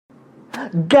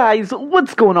Guys,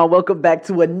 what's going on? Welcome back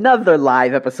to another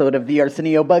live episode of the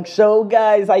Arsenio Bug Show.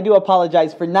 Guys, I do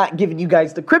apologize for not giving you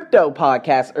guys the crypto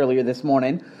podcast earlier this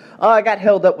morning. I got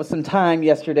held up with some time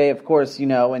yesterday, of course,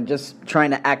 and just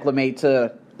trying to acclimate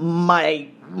to my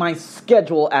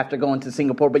schedule after going to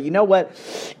Singapore. But you know what?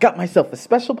 Got myself a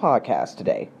special podcast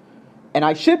today. And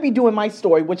I should be doing my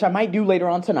story, which I might do later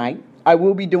on tonight. I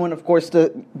will be doing, of course,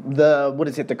 the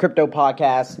crypto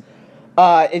podcast.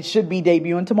 It should be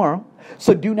debuting tomorrow.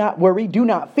 So do not worry, do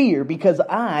not fear, because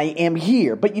I am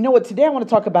here. But you know what? Today I want to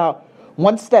talk about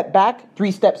 1 step back,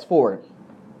 3 steps forward.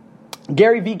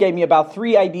 Gary Vee gave me about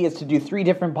 3 ideas to do 3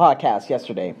 different podcasts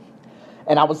yesterday.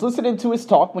 And I was listening to his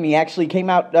talk when he actually came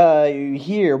out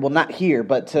here. Well, not here,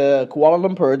 but to Kuala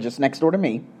Lumpur, just next door to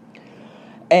me.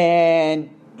 And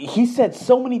he said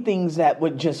so many things that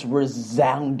would just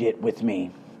resound it with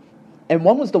me. And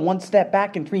one was the 1 step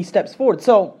back and 3 steps forward.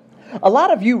 So a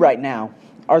lot of you right now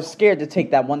are scared to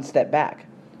take that 1 step back.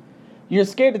 You're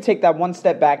scared to take that 1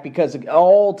 step back because of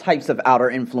all types of outer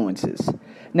influences.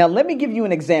 Now, let me give you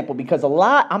an example, because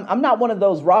I'm not one of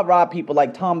those rah-rah people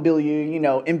like Tom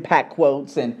Bilyeu, impact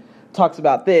quotes and talks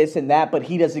about this and that, but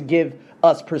he doesn't give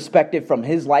us perspective from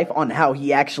his life on how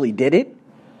he actually did it.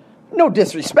 No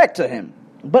disrespect to him.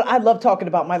 But I love talking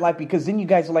about my life, because then you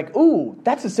guys are like, ooh,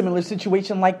 that's a similar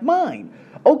situation like mine.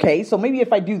 Okay, so maybe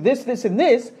if I do this, this, and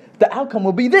this, the outcome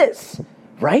will be this,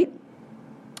 right?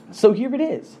 So here it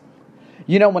is.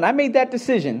 When I made that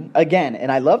decision, again,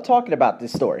 and I love talking about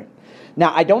this story.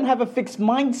 Now, I don't have a fixed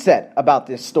mindset about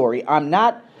this story. I'm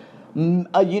not, I'm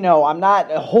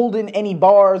not holding any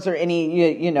bars or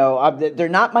any, they're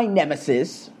not my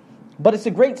nemesis. But it's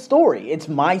a great story. It's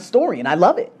my story, and I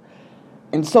love it.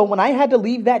 And so when I had to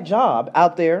leave that job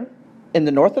out there in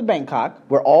the north of Bangkok,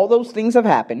 where all those things have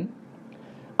happened,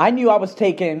 I knew I was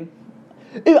taking,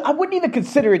 I wouldn't even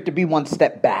consider it to be 1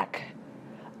 step back.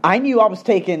 I knew I was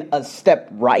taking a step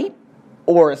right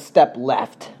or a step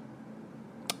left.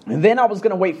 And then I was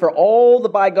going to wait for all the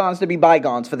bygones to be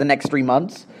bygones for the next 3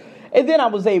 months. And then I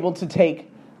was able to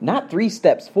take not 3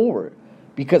 steps forward,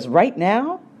 because right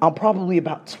now I'm probably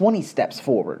about 20 steps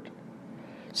forward.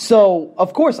 So,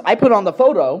 of course, I put on the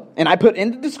photo and I put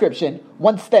in the description,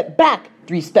 1 step back,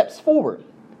 3 steps forward.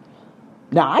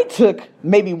 Now, I took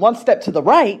maybe 1 step to the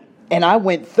right and I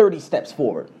went 30 steps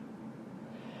forward.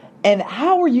 And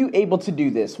how are you able to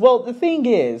do this? Well, the thing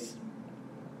is,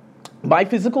 my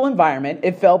physical environment,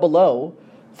 it fell below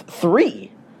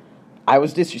 3. I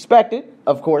was disrespected,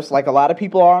 of course, like a lot of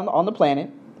people are on the planet.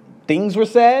 Things were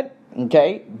said,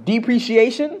 okay?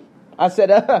 Depreciation. I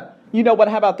said, you know what,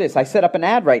 how about this? I set up an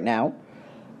ad right now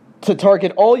to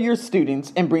target all your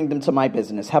students and bring them to my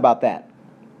business. How about that?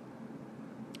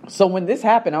 So when this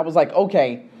happened, I was like,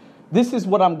 okay, this is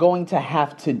what I'm going to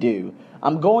have to do.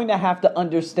 I'm going to have to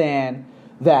understand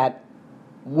that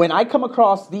when I come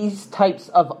across these types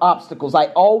of obstacles, I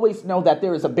always know that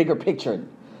there is a bigger picture.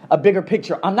 A bigger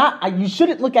picture. You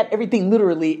shouldn't look at everything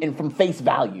literally and from face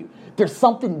value. There's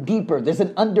something deeper. There's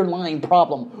an underlying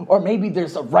problem. Or maybe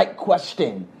there's a right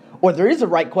question. Or there is a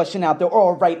right question out there,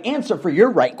 or a right answer for your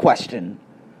right question.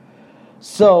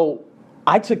 So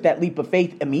I took that leap of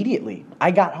faith immediately.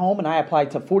 I got home and I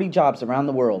applied to 40 jobs around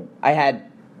the world. I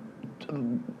had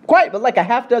like a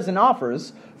half dozen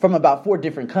offers from about 4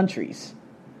 different countries.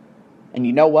 And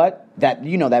you know what? That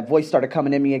voice started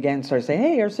coming in me again, started saying,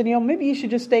 hey, Arsenio, maybe you should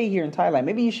just stay here in Thailand.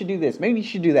 Maybe you should do this. Maybe you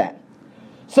should do that.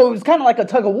 So it was kind of like a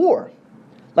tug of war,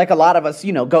 like a lot of us,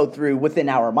 go through within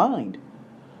our mind.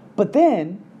 But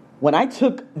then when I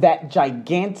took that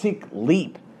gigantic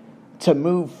leap to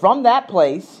move from that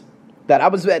place that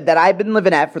I've been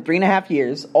living at for 3.5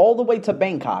 years all the way to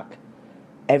Bangkok,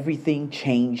 everything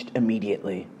changed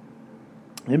immediately.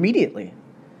 Immediately.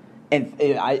 And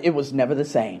it was never the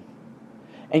same.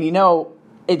 And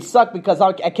it sucked because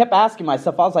I kept asking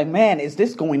myself, I was like, man, is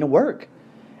this going to work?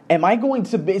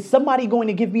 Is somebody going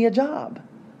to give me a job?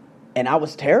 And I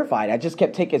was terrified. I just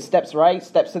kept taking steps right,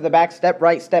 steps to the back, step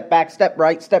right, step back, step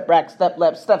right, step back, step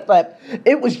left, step left.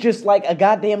 It was just like a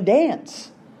goddamn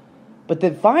dance. But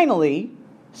then finally,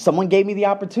 someone gave me the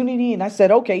opportunity and I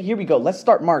said, okay, here we go. Let's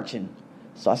start marching.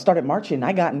 So I started marching and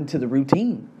I got into the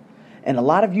routine. And a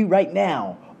lot of you right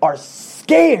now are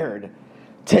scared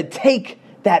to take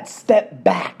that step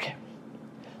back.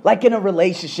 Like in a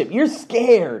relationship, you're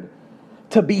scared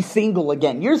to be single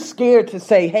again. You're scared to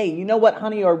say, hey, you know what,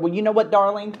 honey, or well, you know what,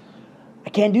 darling, I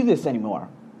can't do this anymore.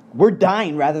 We're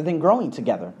dying rather than growing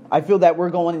together. I feel that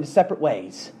we're going in separate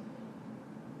ways.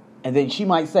 And then she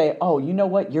might say, oh, you know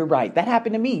what, you're right. That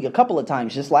happened to me a couple of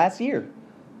times just last year.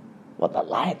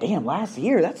 Last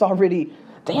year?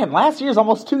 Last year's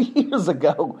almost 2 years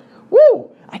ago. Woo!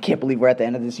 I can't believe we're at the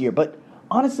end of this year. But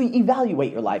honestly,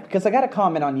 evaluate your life. Because I got a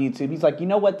comment on YouTube. He's like, you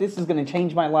know what? This is going to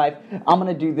change my life. I'm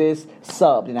going to do this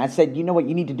subbed. And I said, you know what?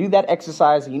 You need to do that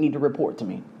exercise and you need to report to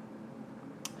me.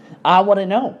 I want to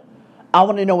know. I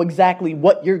want to know exactly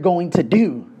what you're going to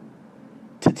do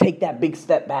to take that big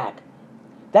step back.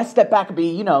 That step back could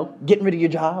be, getting rid of your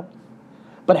job,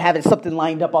 but having something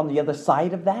lined up on the other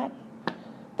side of that.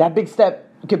 That big step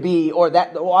could be, it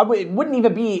wouldn't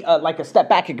even be like a step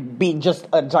back. It could be just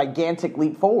a gigantic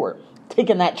leap forward.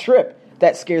 Taking that trip,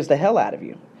 that scares the hell out of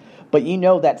you. But you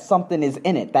know that something is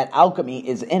in it. That alchemy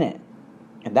is in it.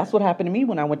 And that's what happened to me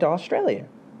when I went to Australia.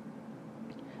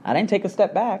 I didn't take a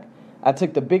step back. I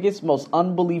took the biggest, most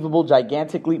unbelievable,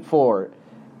 gigantic leap forward,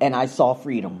 and I saw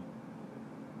freedom.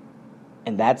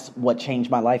 And that's what changed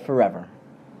my life forever.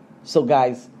 So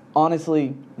guys,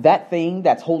 honestly, that thing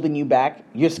that's holding you back,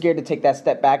 you're scared to take that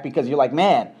step back because you're like,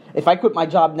 man, if I quit my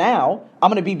job now, I'm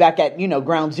going to be back at,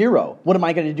 ground zero. What am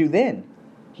I going to do then?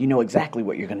 You know exactly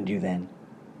what you're going to do then.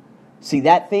 See,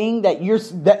 that thing that you're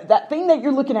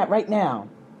looking at right now,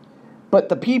 but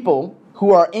the people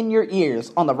who are in your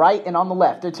ears on the right and on the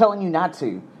left, they're telling you not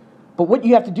to. But what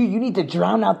you have to do, you need to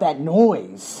drown out that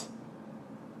noise.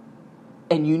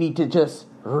 And you need to just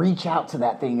reach out to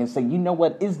that thing and say, you know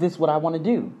what, is this what I want to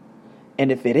do?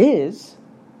 And if it is,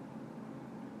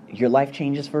 your life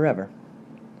changes forever.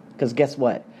 Because guess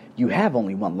what? You have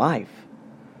only one life.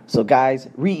 So guys,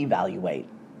 reevaluate,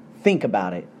 think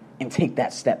about it, and take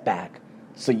that step back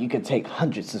so you can take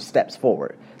hundreds of steps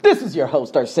forward. This is your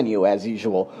host, Arsenio, as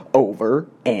usual, over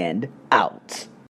and out.